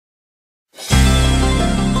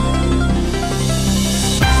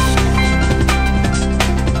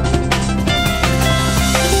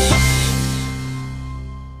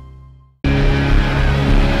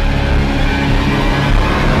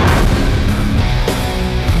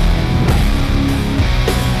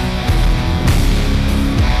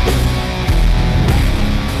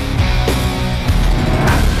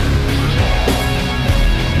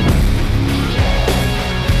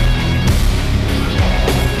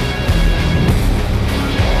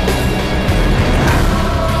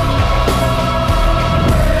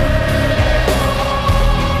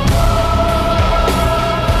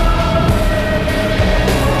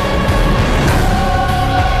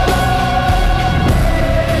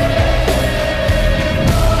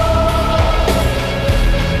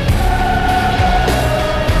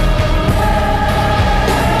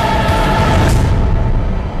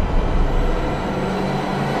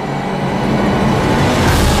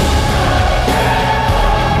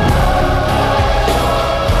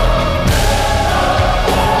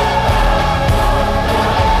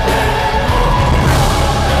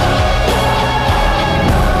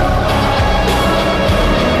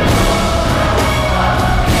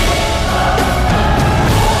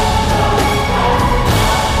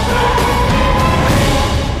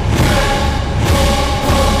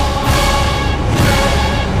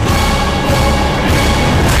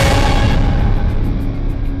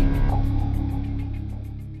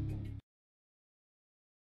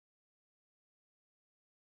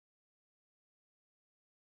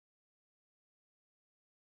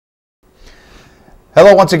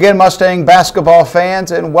Hello once again, Mustang basketball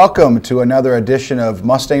fans, and welcome to another edition of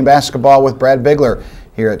Mustang Basketball with Brad Bigler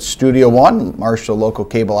here at Studio One, Marshall Local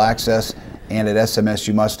Cable Access, and at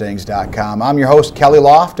smsumustangs.com. I'm your host, Kelly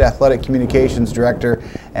Loft, Athletic Communications Director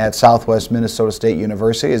at Southwest Minnesota State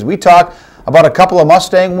University, as we talk about a couple of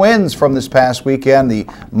Mustang wins from this past weekend. The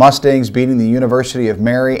Mustangs beating the University of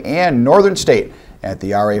Mary and Northern State at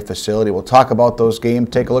the RA facility. We'll talk about those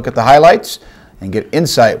games, take a look at the highlights, and get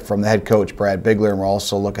insight from the head coach, Brad Bigler, and we'll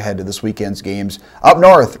also look ahead to this weekend's games up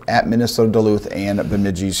north at Minnesota Duluth and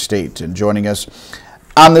Bemidji State. And joining us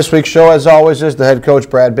on this week's show, as always, is the head coach,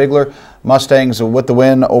 Brad Bigler. Mustangs with the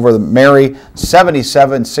win over the Mary,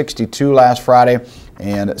 77-62 last Friday,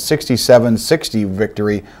 and 67-60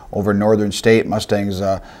 victory over Northern State. Mustangs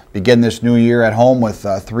begin this new year at home with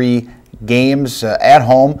 3 games at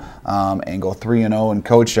home and go 3-0. And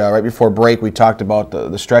Coach, right before break, we talked about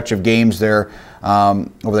the stretch of games there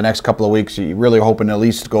over the next couple of weeks. You're really hoping to at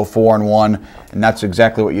least go 4-1, and that's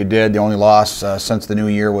exactly what you did. The only loss since the new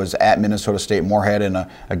year was at Minnesota State Moorhead in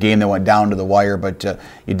a game that went down to the wire. But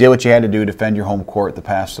you did what you had to do, defend your home court the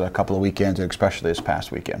past couple of weekends, and especially this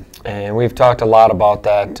past weekend. And we've talked a lot about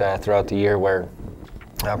that throughout the year, where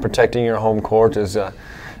protecting your home court is a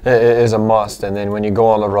must. And then when you go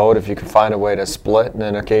on the road, if you can find a way to split, and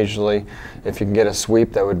then occasionally if you can get a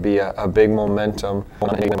sweep, that would be a big momentum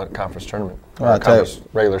in a conference tournament or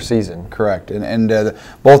regular season. Correct. And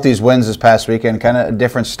both these wins this past weekend, kind of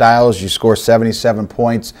different styles. You score 77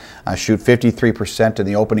 points, shoot 53% in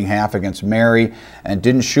the opening half against Mary, and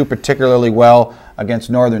didn't shoot particularly well against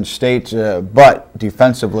Northern State, but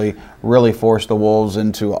defensively really forced the Wolves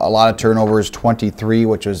into a lot of turnovers, 23,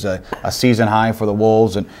 which was a season high for the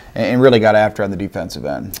Wolves, and really got after on the defensive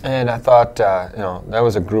end. And I thought, that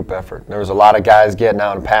was a group effort. There was a lot of guys getting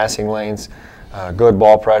out in passing lanes, good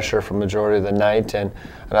ball pressure for majority of the night, and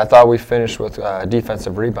I thought we finished with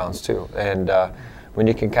defensive rebounds too. And when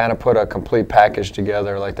you can kind of put a complete package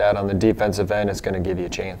together like that on the defensive end, it's going to give you a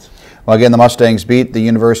chance. Well, again, the Mustangs beat the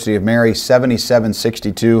University of Mary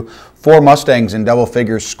 77-62. 4 Mustangs in double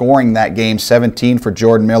figures scoring that game, 17 for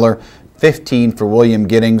Jordan Miller, 15 for William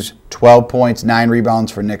Giddings, 12 points, 9 rebounds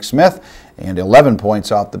for Nick Smith, and 11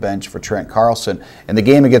 points off the bench for Trent Carlson. In the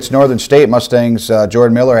game against Northern State, Mustangs,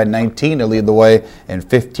 Jordan Miller had 19 to lead the way, and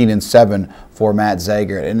 15 for Matt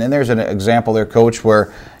Zager. And then there's an example there, Coach,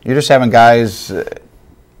 where you're just having guys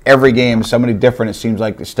every game, somebody different, it seems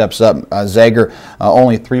like, steps up. Zager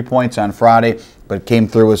only 3 points on Friday, but came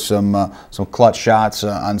through with some clutch shots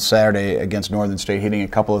on Saturday against Northern State, hitting a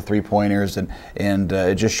couple of three-pointers, and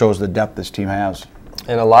it just shows the depth this team has.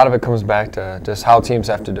 And a lot of it comes back to just how teams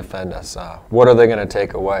have to defend us. What are they going to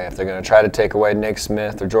take away? If they're going to try to take away Nick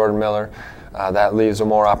Smith or Jordan Miller, that leaves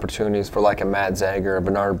more opportunities for like a Matt Zager, a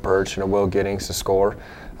Bernard Birch, and a Will Giddings to score.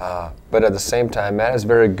 But at the same time, Matt is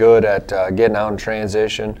very good at getting out in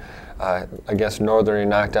transition. Against Northern, he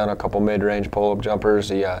knocked down a couple mid-range pull-up jumpers.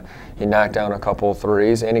 He knocked down a couple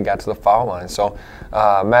threes, and he got to the foul line. So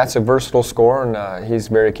Matt's a versatile scorer, and he's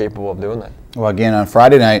very capable of doing that. Well, again, on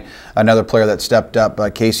Friday night, another player that stepped up,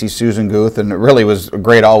 Casey Susanguth, and it really was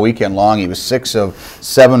great all weekend long. He was 6 of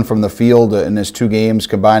 7 from the field in his 2 games,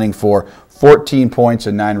 combining for 14 points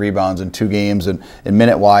and 9 rebounds in 2 games, and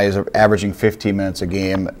minute-wise, averaging 15 minutes a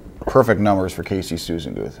game. Perfect numbers for Casey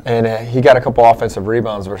Susanguth. And he got a couple offensive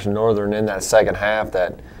rebounds versus Northern in that second half.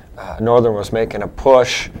 That Northern was making a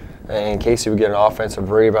push, and Casey would get an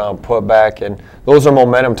offensive rebound, put back, and those are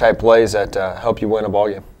momentum-type plays that help you win a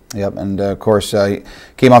ballgame. Yep, and of course, he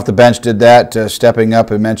came off the bench, did that, stepping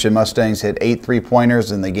up. I mentioned Mustangs hit 8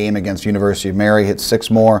 3-pointers in the game against University of Mary, hit 6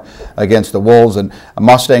 more against the Wolves, and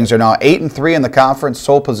Mustangs are now 8-3 in the conference,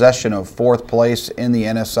 sole possession of 4th place in the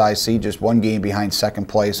NSIC, just 1 game behind 2nd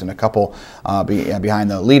place and a couple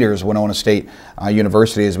behind the leaders, Winona State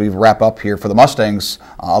University, as we wrap up here for the Mustangs.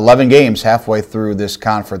 11 games halfway through this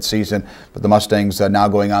conference season, but the Mustangs now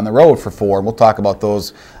going on the road for 4, and we'll talk about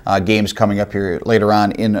those games coming up here later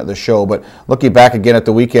on in the show. But looking back again at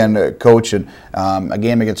the weekend, Coach, and a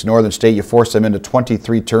game against Northern State, you forced them into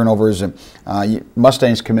 23 turnovers, and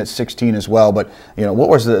Mustangs commit 16 as well. But what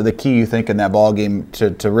was the key, you think, in that ball game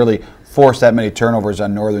to really force that many turnovers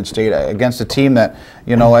on Northern State against a team that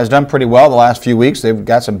has done pretty well the last few weeks? They've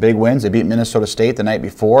got some big wins. They beat Minnesota State the night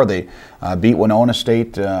before. They beat Winona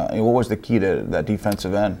State. What was the key to that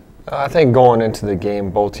defensive end? I think going into the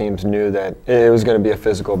game, both teams knew that it was going to be a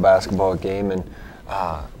physical basketball game, and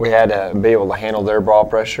we had to be able to handle their ball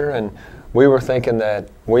pressure, and we were thinking that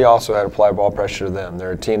we also had to apply ball pressure to them.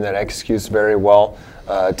 They're a team that executes very well,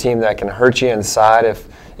 a team that can hurt you inside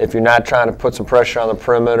if you're not trying to put some pressure on the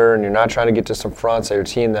perimeter and you're not trying to get to some fronts. They're a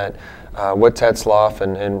team that with Tetzloff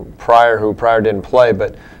and Pryor, who Pryor didn't play,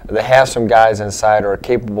 but they have some guys inside who are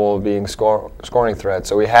capable of being scoring threats.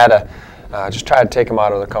 So we had to just try to take them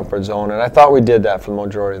out of their comfort zone, and I thought we did that for the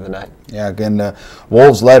majority of the night. Yeah, again,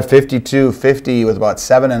 Wolves led 52-50 with about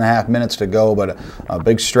 7.5 minutes to go, but a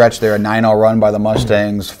big stretch there, a 9-0 run by the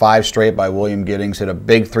Mustangs, 5 straight by William Giddings, hit a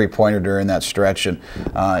big three-pointer during that stretch. And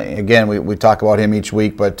again, we talk about him each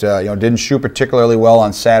week, but didn't shoot particularly well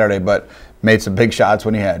on Saturday, but made some big shots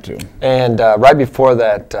when he had to. And right before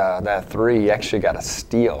that three, he actually got a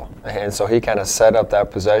steal. And so he kind of set up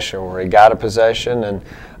that possession where he got a possession and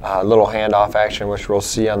a little handoff action, which we'll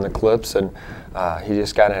see on the clips. And he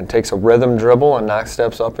just kind of takes a rhythm dribble and knocks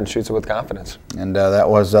steps up and shoots it with confidence. And that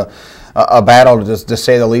was a battle, to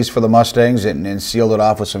say the least, for the Mustangs, and sealed it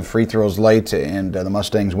off with some free throws late, and the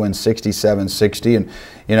Mustangs win 67-60.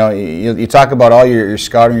 And you talk about all your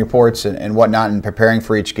scouting reports and whatnot and preparing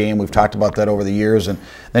for each game. We've talked about that over the years. And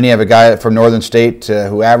then you have a guy from Northern State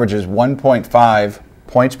who averages 1.5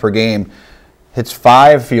 points per game, hits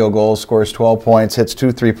 5 field goals, scores 12 points, hits 2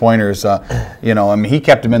 3-pointers. He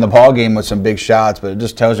kept him in the ball game with some big shots, but it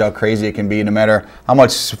just tells you how crazy it can be. No matter how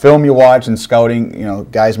much film you watch and scouting,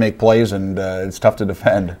 guys make plays, and it's tough to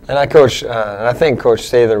defend. And I think Coach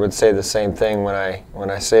Sather would say the same thing when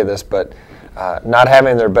I say this, but not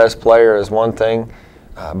having their best player is one thing,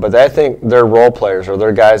 but I think their role players, or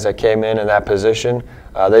their guys that came in that position,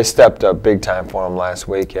 they stepped up big time for them last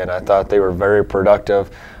week, and I thought they were very productive.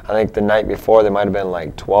 I think the night before they might have been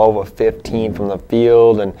like 12 of 15 from the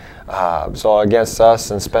field, and so against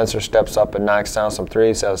us, and Spencer steps up and knocks down some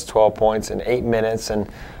threes, has 12 points in 8 minutes, and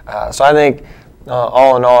so I think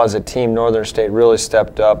all in all, as a team, Northern State really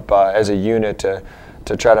stepped up as a unit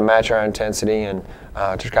to try to match our intensity and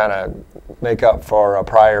to kind of make up for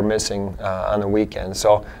Pryor missing on the weekend.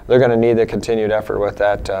 So they're going to need the continued effort with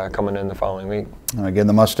that coming in the following week. Again,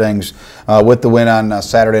 the Mustangs with the win on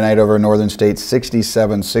Saturday night over Northern State,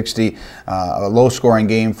 67-60. A low-scoring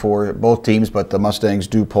game for both teams, but the Mustangs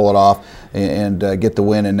do pull it off and get the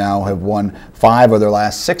win, and now have won 5 of their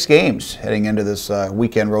last 6 games heading into this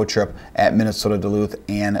weekend road trip at Minnesota, Duluth,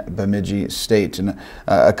 and Bemidji State. And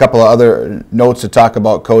a couple of other notes to talk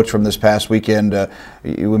about, Coach, from this past weekend.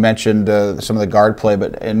 We mentioned some of the guard play,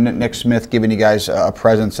 but Nick Smith giving you guys a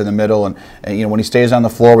presence in the middle, and when he stays on the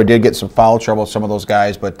floor, we did get some foul trouble with some of those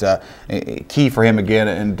guys, but key for him again,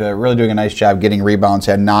 and really doing a nice job getting rebounds.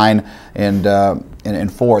 Had 9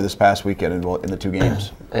 and 4 this past weekend in the 2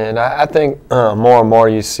 games. And I think more and more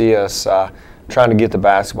you see us trying to get the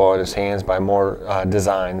basketball in his hands by more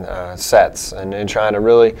design sets, and trying to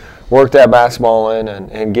really work that basketball in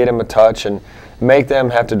and get him a touch and make them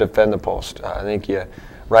have to defend the post. I think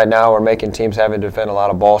right now we're making teams having to defend a lot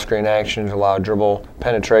of ball screen actions, a lot of dribble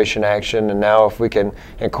penetration action, and now if we can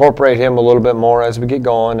incorporate him a little bit more as we get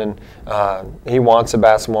going, and he wants the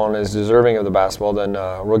basketball and is deserving of the basketball, then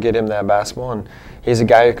we'll get him that basketball. And he's a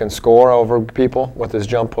guy who can score over people with his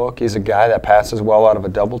jump hook. He's a guy that passes well out of a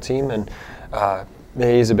double team, and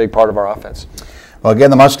he's a big part of our offense. Well,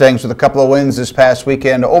 again, the Mustangs with a couple of wins this past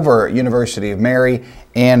weekend over University of Mary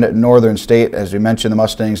and Northern State. As we mentioned, the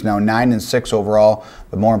Mustangs now 9-6 overall,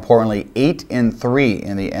 but more importantly, 8-3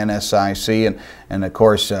 in the NSIC. And of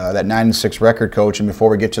course, that 9-6 record, Coach. And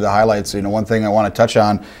before we get to the highlights, one thing I want to touch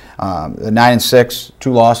on, the 9-6,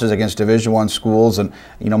 2 losses against Division I schools, and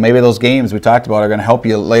maybe those games we talked about are going to help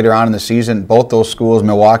you later on in the season. Both those schools,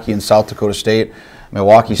 Milwaukee and South Dakota State.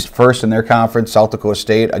 Milwaukee's first in their conference, South Dakota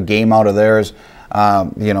State a game out of theirs.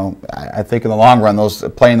 I think in the long run,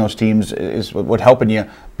 playing those teams is what helping you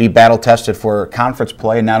be battle tested for conference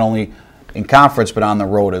play, not only in conference but on the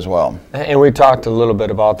road as well. And we talked a little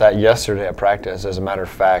bit about that yesterday at practice. As a matter of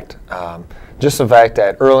fact, just the fact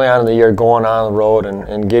that early on in the year, going on the road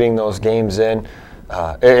and getting those games in,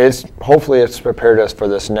 hopefully it's prepared us for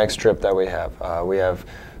this next trip that we have. We have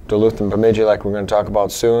Duluth and Bemidji, like we're going to talk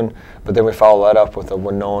about soon, but then we follow that up with a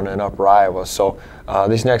Winona and Upper Iowa. So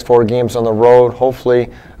these next 4 games on the road, hopefully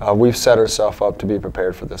we've set ourselves up to be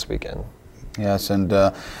prepared for this weekend. Yes, and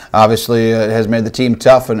obviously it has made the team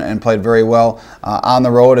tough and played very well on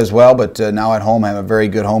the road as well, but now at home have a very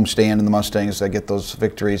good home stand in the Mustangs that get those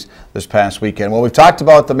victories this past weekend. Well, we've talked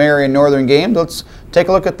about the Mary and Northern games. Let's take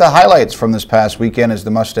a look at the highlights from this past weekend as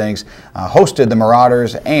the Mustangs hosted the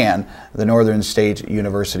Marauders and the Northern State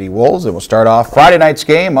University Wolves. And we'll start off Friday night's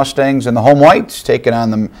game, Mustangs and the home whites taking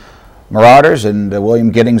on the Marauders, and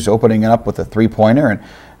William Giddings opening it up with a 3-pointer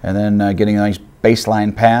and then getting a nice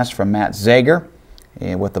baseline pass from Matt Zager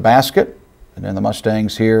with the basket. And then the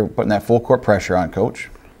Mustangs here putting that full court pressure on, Coach.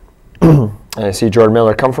 And I see Jordan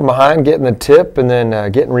Miller come from behind, getting the tip, and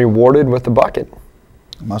then getting rewarded with the bucket.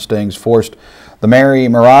 Mustangs forced the Mary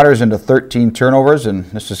Marauders into 13 turnovers, and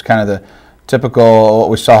this is kind of the typical what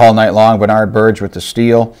we saw all night long. Bernard Burge with the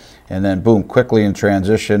steal, and then boom, quickly in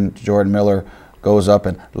transition, Jordan Miller goes up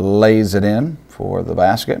and lays it in for the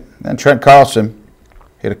basket. And Trent Carlson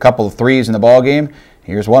hit a couple of threes in the ball game.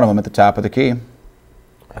 Here's one of them at the top of the key.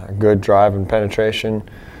 Good drive and penetration.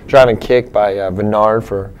 Driving kick by Bernard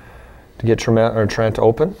to get Trent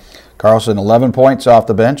open. Carlson, 11 points off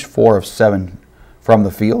the bench, 4 of 7 from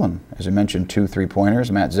the field, and as I mentioned, 2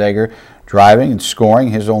 3-pointers. Matt Zager driving and scoring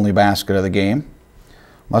his only basket of the game.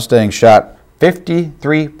 Mustangs shot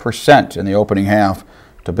 53% in the opening half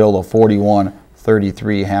to build a 41-33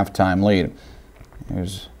 halftime lead.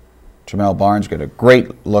 Here's Jamel Barnes, got a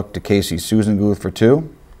great look to Casey Susanguth for 2.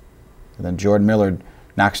 And then Jordan Miller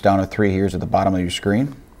knocks down a 3. Here's at the bottom of your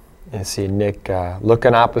screen. You see Nick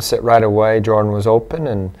looking opposite right away. Jordan was open,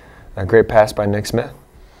 and a great pass by Nick Smith.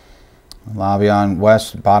 Lavion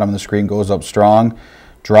West, bottom of the screen, goes up strong,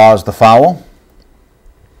 draws the foul.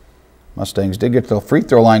 Mustangs did get to the free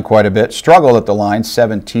throw line quite a bit, struggled at the line,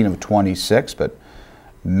 17 of 26, but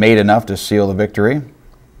made enough to seal the victory.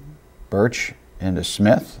 Birch into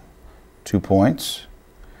Smith, 2 points.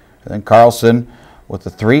 And then Carlson with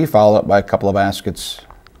the 3, followed up by a couple of baskets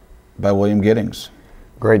by William Giddings.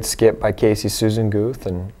 Great skip by Casey Susanguth,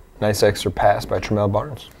 and nice extra pass by Tremel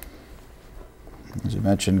Barnes. As you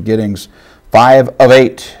mentioned, Giddings 5 of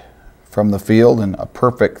 8 from the field and a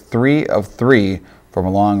perfect 3 of 3 from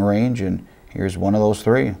a long range. And here's one of those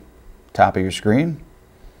 3, top of your screen.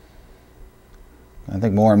 I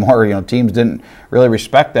think more and more, teams didn't really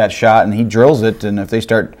respect that shot, and he drills it. And if they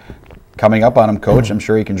start coming up on him, Coach, I'm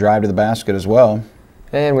sure he can drive to the basket as well.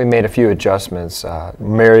 And we made a few adjustments.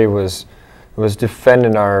 Mary was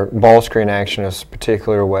defending our ball screen action a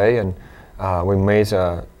particular way, and we made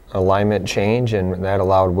a alignment change, and that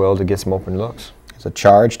allowed Will to get some open looks. It's a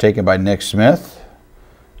charge taken by Nick Smith.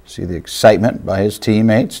 See the excitement by his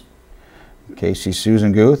teammates. Casey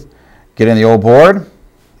Susanguth getting the old board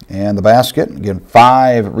and the basket. Again,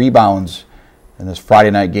 5 rebounds in this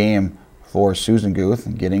Friday night game for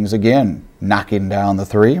Susanguth. Giddings again knocking down the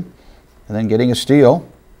 3 and then getting a steal.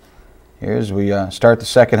 Here's we start the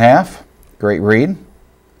second half. Great read. And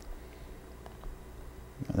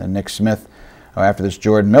then Nick Smith, after this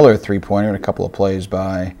Jordan Miller 3-pointer, and a couple of plays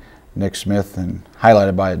by Nick Smith and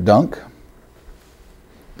highlighted by a dunk.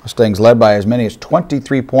 Mustangs led by as many as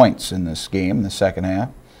 23 points in this game in the second half.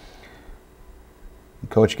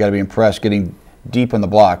 Coach, you got to be impressed getting deep in the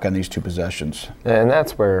block on these 2 possessions. And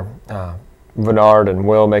that's where Bernard and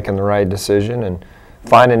Will making the right decision and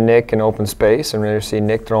finding Nick in open space, and really see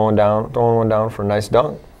Nick throwing one down for a nice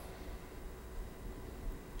dunk.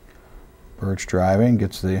 Birch driving,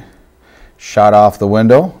 gets the shot off the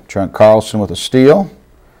window. Trent Carlson with a steal.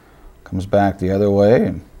 Comes back the other way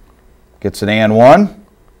and gets an and 1.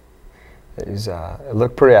 He's it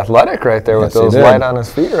looked pretty athletic right there, yes, with those light on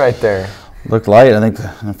his feet right there. Looked light. I think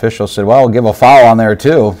the official said, well, we'll give a foul on there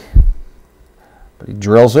too. But he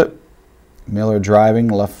drills it. Miller driving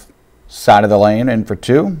left side of the lane in for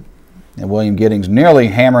 2. And William Giddings nearly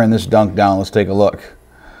hammering this dunk down. Let's take a look.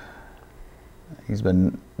 He's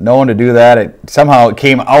been known to do that. Somehow it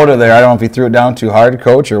came out of there. I don't know if he threw it down too hard,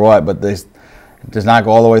 Coach, or what, but it does not go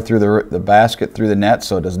all the way through the basket, through the net,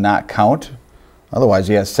 so it does not count. Otherwise,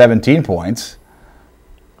 he has 17 points.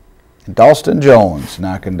 And Dalston Jones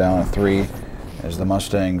knocking down a 3 as the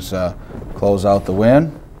Mustangs close out the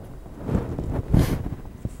win.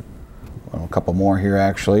 Well, a couple more here,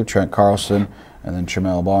 actually. Trent Carlson and then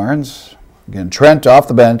Tremel Barnes. Again, Trent off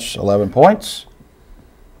the bench, 11 points.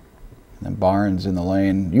 And Barnes in the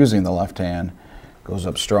lane, using the left hand, goes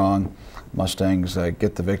up strong. Mustangs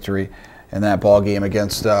get the victory in that ball game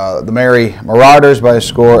against the Mary Marauders by a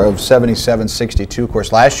score of 77-62. Of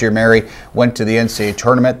course, last year Mary went to the NCAA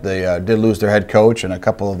tournament. They did lose their head coach and a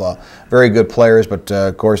couple of very good players, but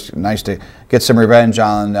of course, nice to get some revenge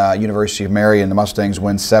on University of Mary, and the Mustangs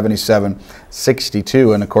win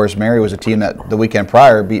 77-62. And of course, Mary was a team that the weekend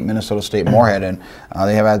prior beat Minnesota State Moorhead, and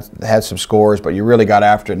they have had some scores, but you really got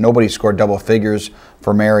after it. Nobody scored double figures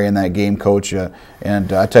for Mary in that game, Coach.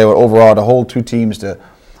 And I tell you what, overall, to hold 2 teams to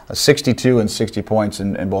 62 and 60 points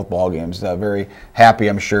in both ball games. Very happy,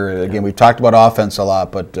 I'm sure. Again, we've talked about offense a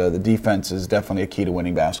lot, but the defense is definitely a key to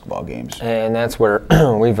winning basketball games. And that's where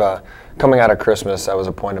we've coming out of Christmas, that was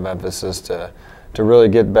a point of emphasis to really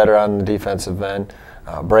get better on the defensive end,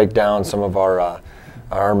 break down some of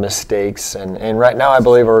our mistakes. And right now, I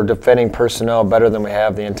believe we're defending personnel better than we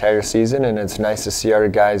have the entire season, and it's nice to see our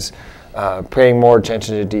guys paying more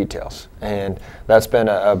attention to details. And that's been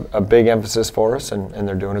a big emphasis for us, and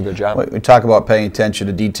they're doing a good job. We talk about paying attention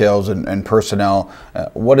to details and personnel.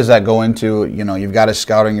 What does that go into? You know, you've got a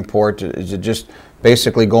scouting report. Is it just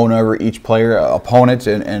basically going over each player, opponent,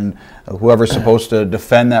 and whoever's supposed to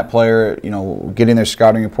defend that player, you know, getting their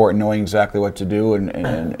scouting report and knowing exactly what to do,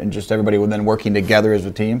 and just everybody then working together as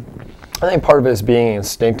a team? I think part of it is being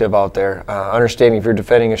instinctive out there, understanding if you're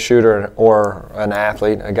defending a shooter or an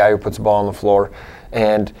athlete, a guy who puts the ball on the floor,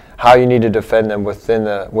 and how you need to defend them within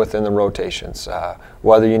the rotations.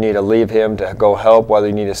 Whether you need to leave him to go help, whether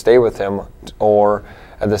you need to stay with him, or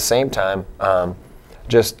at the same time,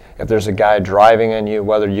 just if there's a guy driving on you,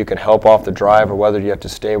 whether you can help off the drive or whether you have to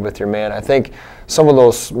stay with your man. I think some of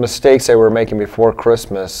those mistakes they were making before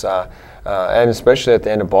Christmas, and especially at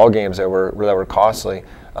the end of ball games that were costly.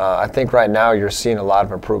 I think right now you're seeing a lot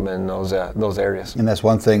of improvement in those areas. And that's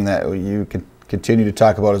one thing that you can continue to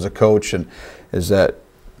talk about as a coach, and is that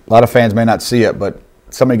a lot of fans may not see it, but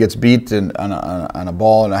somebody gets beat on a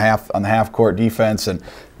ball on the half court defense, and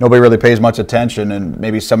nobody really pays much attention, and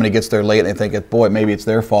maybe somebody gets there late and they think, boy, maybe it's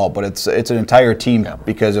their fault, but it's an entire team,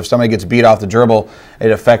 because if somebody gets beat off the dribble,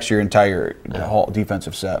 it affects your entire whole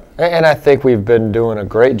defensive set. And I think we've been doing a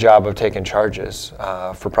great job of taking charges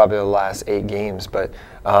for probably the last 8 games, but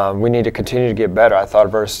we need to continue to get better. I thought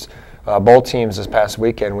versus both teams this past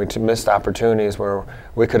weekend, we missed opportunities where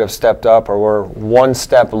we could have stepped up or were one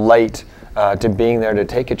step late to being there to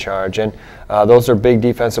take a charge, and those are big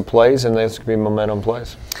defensive plays, and those could be momentum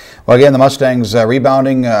plays. Well, again, the Mustangs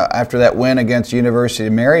rebounding after that win against University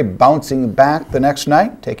of Mary, bouncing back the next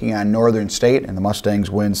night, taking on Northern State, and the Mustangs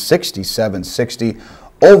win 67-60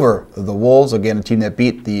 over the Wolves. Again, a team that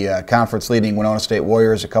beat the conference-leading Winona State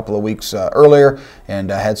Warriors a couple of weeks earlier,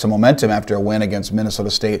 and had some momentum after a win against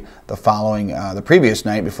Minnesota State the previous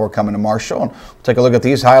night before coming to Marshall. And we'll take a look at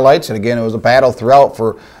these highlights. And again, it was a battle throughout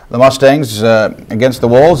for the Mustangs against the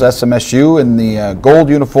Wolves. SMSU in the gold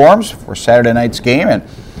uniforms for Saturday night's game, and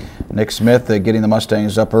Nick Smith getting the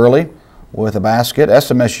Mustangs up early with a basket.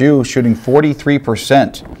 SMSU shooting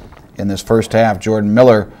 43% in this first half. Jordan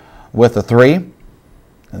Miller with a 3.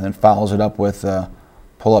 And then follows it up with a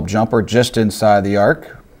pull-up jumper just inside the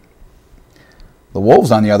arc. The Wolves,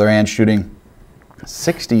 on the other hand, shooting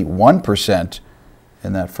 61%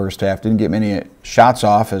 in that first half. Didn't get many shots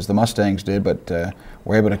off as the Mustangs did, but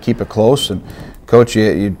were able to keep it close. And Coach,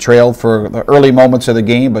 you trailed for the early moments of the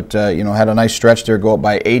game, but had a nice stretch there, go up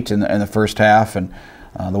by 8 in the first half, and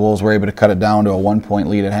the Wolves were able to cut it down to a 1-point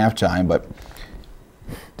lead at halftime. But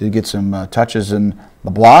did get some touches in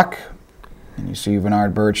the block. And you see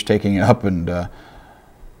Bernard Birch taking it up, and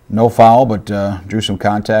no foul, but drew some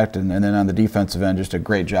contact. And then on the defensive end, just a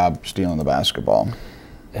great job stealing the basketball.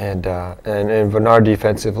 And Bernard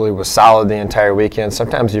defensively was solid the entire weekend.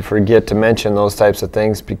 Sometimes you forget to mention those types of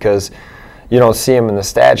things because you don't see him in the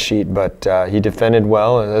stat sheet, but he defended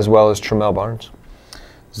well, as well as Tremel Barnes.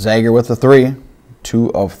 Zager with the 3,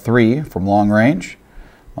 2 of 3 from long range.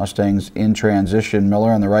 Mustangs in transition.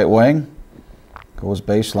 Miller on the right wing goes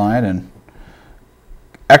baseline, and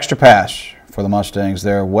extra pass for the Mustangs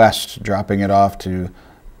there. West dropping it off to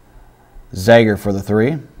Zager for the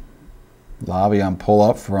 3. Lavi on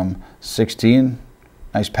pull-up from 16.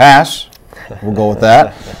 Nice pass. We'll go with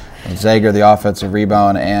that. And Zager the offensive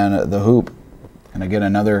rebound and the hoop. And again,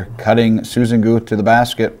 another cutting Susan Guth to the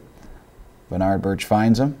basket. Bernard Birch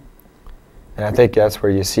finds him. And I think that's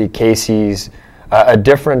where you see Casey's a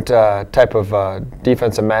different type of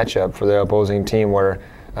defensive matchup for the opposing team, where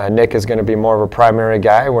Nick is going to be more of a primary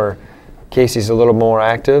guy, where Casey's a little more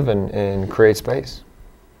active and creates space.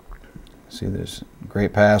 See this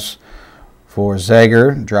great pass for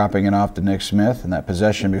Zager, dropping it off to Nick Smith. And that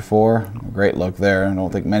possession before, a great look there. I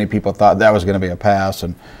don't think many people thought that was going to be a pass.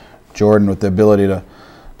 And Jordan with the ability to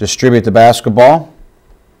distribute the basketball.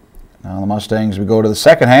 Now the Mustangs, we go to the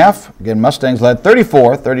second half. Again, Mustangs led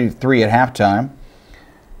 34-33 at halftime.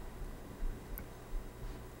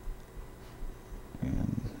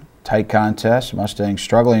 And tight contest. Mustangs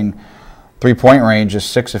struggling three-point range,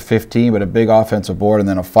 just 6 of 15, but a big offensive board and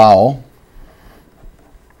then a foul.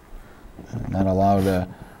 And that allowed,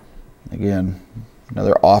 again,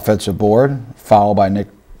 another offensive board, foul by Nick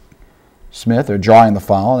Smith, or drawing the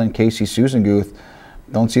foul. And then Casey Susan Guth,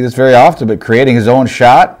 don't see this very often, but creating his own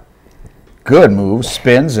shot. Good move,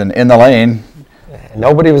 spins, and in the lane.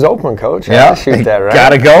 Nobody was open, Coach. Yeah, shoot that, right?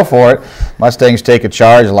 Got to go for it. Mustangs take a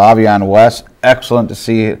charge. Lavion West, excellent to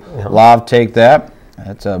see Lav take that.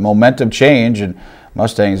 That's a momentum change, and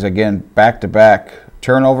Mustangs, again, back-to-back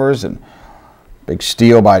turnovers, and big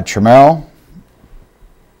steal by Tremel.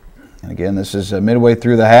 And again, this is midway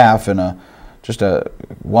through the half, and a just a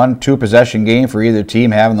 1-2 possession game for either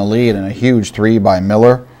team, having the lead, and a huge 3 by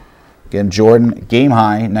Miller. Again, Jordan, game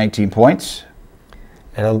high, 19 points.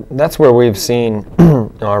 And that's where we've seen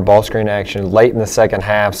our ball screen action late in the second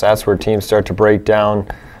half. So that's where teams start to break down.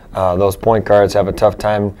 Those point guards have a tough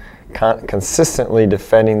time consistently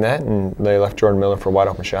defending that, and they left Jordan Miller for a wide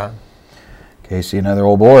open shot. Casey, another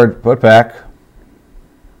old board, putback.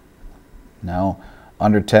 Now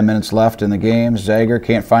under 10 minutes left in the game. Zager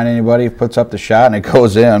can't find anybody, puts up the shot, and it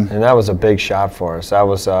goes in. And that was a big shot for us. That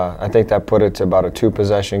was, I think that put it to about a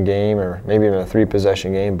 2-possession game, or maybe even a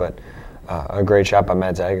 3-possession game, but a great shot by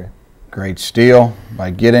Matt Zager. Great steal by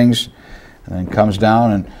Giddings, and then comes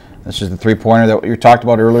down, and this is the three-pointer that you talked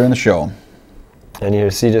about earlier in the show. And you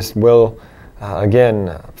see just Will,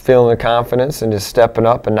 again, feeling the confidence and just stepping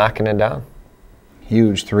up and knocking it down.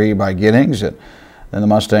 Huge 3 by Giddings, and then the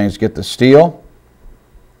Mustangs get the steal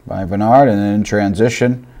by Bernard, and then in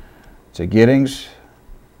transition to Giddings.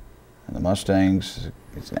 And the Mustangs,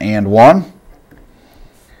 it's an and 1.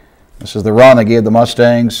 This is the run that gave the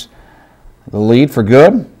Mustangs the lead for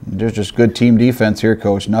good. There's just good team defense here,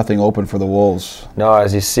 Coach. Nothing open for the Wolves. No,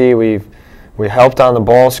 as you see, we helped on the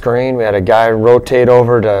ball screen. We had a guy rotate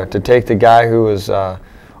over to take the guy who was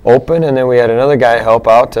open, and then we had another guy help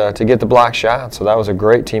out to get the block shot. So that was a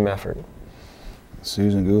great team effort.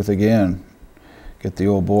 Susan Guth again. Get the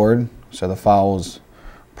old board. So the foul was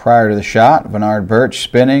prior to the shot. Bernard Birch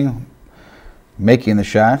spinning, making the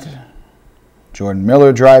shot. Jordan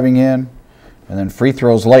Miller driving in. And then free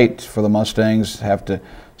throws late for the Mustangs. Have to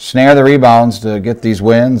snare the rebounds to get these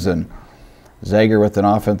wins. And Zager with an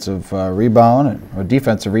offensive rebound, or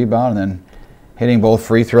defensive rebound, and then hitting both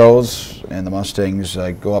free throws. And the Mustangs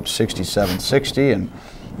go up 67-60. And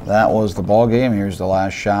that was the ball game. Here's the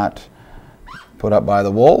last shot put up by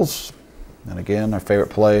the Wolves. And again, our favorite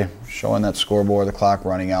play, showing that scoreboard, the clock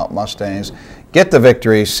running out. Mustangs get the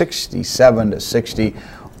victory, 67-60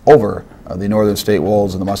 over the Northern State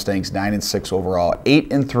Wolves, and the Mustangs 9-6 overall,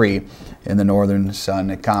 8-3 in the Northern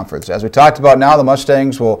Sun Conference. As we talked about now, the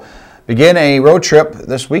Mustangs will begin a road trip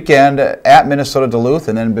this weekend at Minnesota Duluth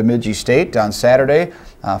and then Bemidji State on Saturday,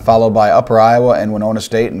 followed by Upper Iowa and Winona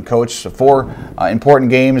State. And Coach, 4 important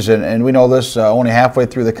games, and we know this only halfway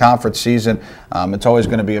through the conference season. It's always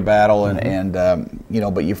going to be a battle,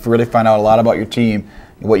 but you really find out a lot about your team,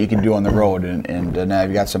 what you can do on the road, and now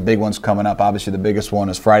you've got some big ones coming up. Obviously, the biggest one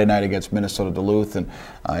is Friday night against Minnesota Duluth, and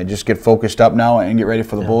just get focused up now and get ready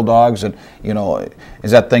for the Bulldogs. And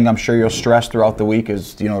is that thing I'm sure you'll stress throughout the week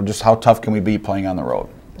is just how tough can we be playing on the road.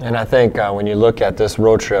 And I think when you look at this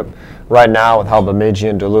road trip right now with how Bemidji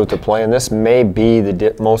and Duluth are playing, this may be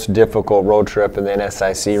the most difficult road trip in the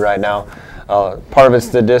NSIC right now. Part of it's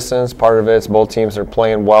the distance, part of it's both teams are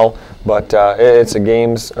playing well, but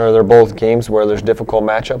they're both games where there's difficult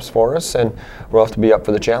matchups for us, and we'll have to be up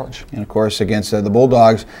for the challenge. And of course, against the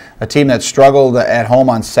Bulldogs, a team that struggled at home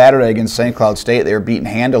on Saturday against St. Cloud State, they were beaten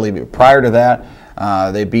handily. But prior to that,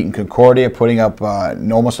 they've beaten Concordia, putting up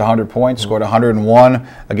almost 100 points, scored 101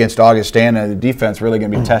 against Augustana. The defense really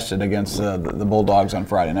going to be tested against the Bulldogs on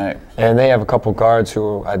Friday night. And they have a couple guards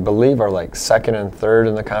who I believe are like 2nd and 3rd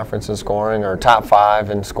in the conference in scoring, or top 5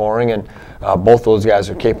 in scoring, and both those guys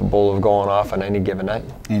are capable of going off on any given night.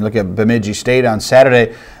 And you look at Bemidji State on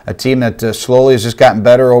Saturday, a team that slowly has just gotten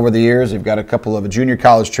better over the years. They've got a couple of junior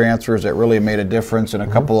college transfers that really made a difference, and a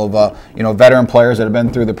couple of veteran players that have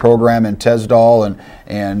been through the program in Tesdall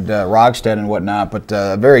and Rogstead and whatnot. But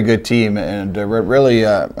a very good team, and really,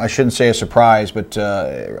 I shouldn't say a surprise, but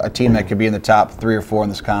a team that could be in the top 3 or 4 in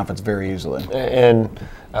this conference very easily. And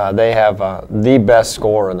they have the best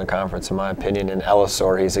scorer in the conference, in my opinion, in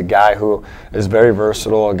Ellisor. He's a guy who is very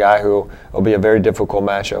versatile, a guy who will be a very difficult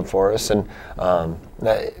matchup for us. And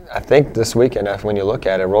I think this weekend, when you look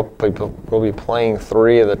at it, we'll be playing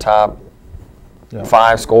 3 of the top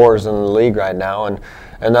 5 scorers in the league right now, and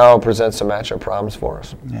that'll present some matchup problems for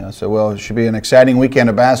us. Yeah, so it should be an exciting weekend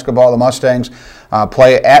of basketball. The Mustangs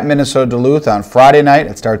play at Minnesota Duluth on Friday night.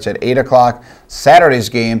 It starts at 8 o'clock. Saturday's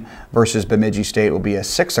game versus Bemidji State will be a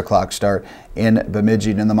 6 o'clock start in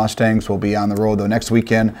Bemidji. And the Mustangs will be on the road, though, next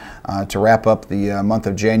weekend to wrap up the month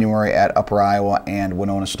of January at Upper Iowa and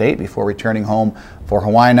Winona State before returning home for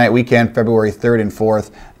Hawaiian Night weekend, February 3rd and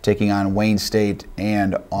 4th, taking on Wayne State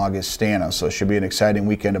and Augustana. So it should be an exciting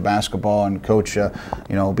weekend of basketball. And Coach,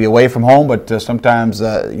 be away from home, but sometimes,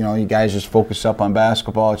 you guys just focus up on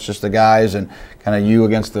basketball. It's just the guys and kind of you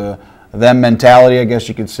against the them mentality, I guess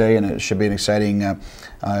you could say, and it should be an exciting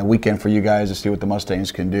weekend for you guys to see what the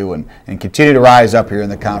Mustangs can do and continue to rise up here in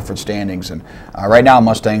the conference standings. And right now,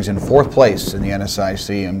 Mustangs in 4th place in the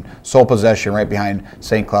NSIC and sole possession right behind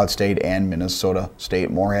St. Cloud State and Minnesota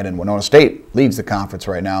State. Moorhead and Winona State leads the conference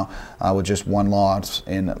right now with just 1 loss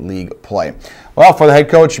in league play. Well, for the head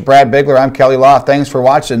coach, Brad Bigler, I'm Kelly Law. Thanks for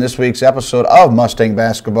watching this week's episode of Mustang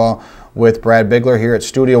Basketball with Brad Bigler here at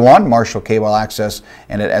Studio One, Marshall Cable Access,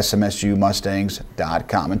 and at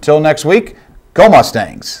smsumustangs.com. Until next week, go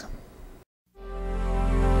Mustangs!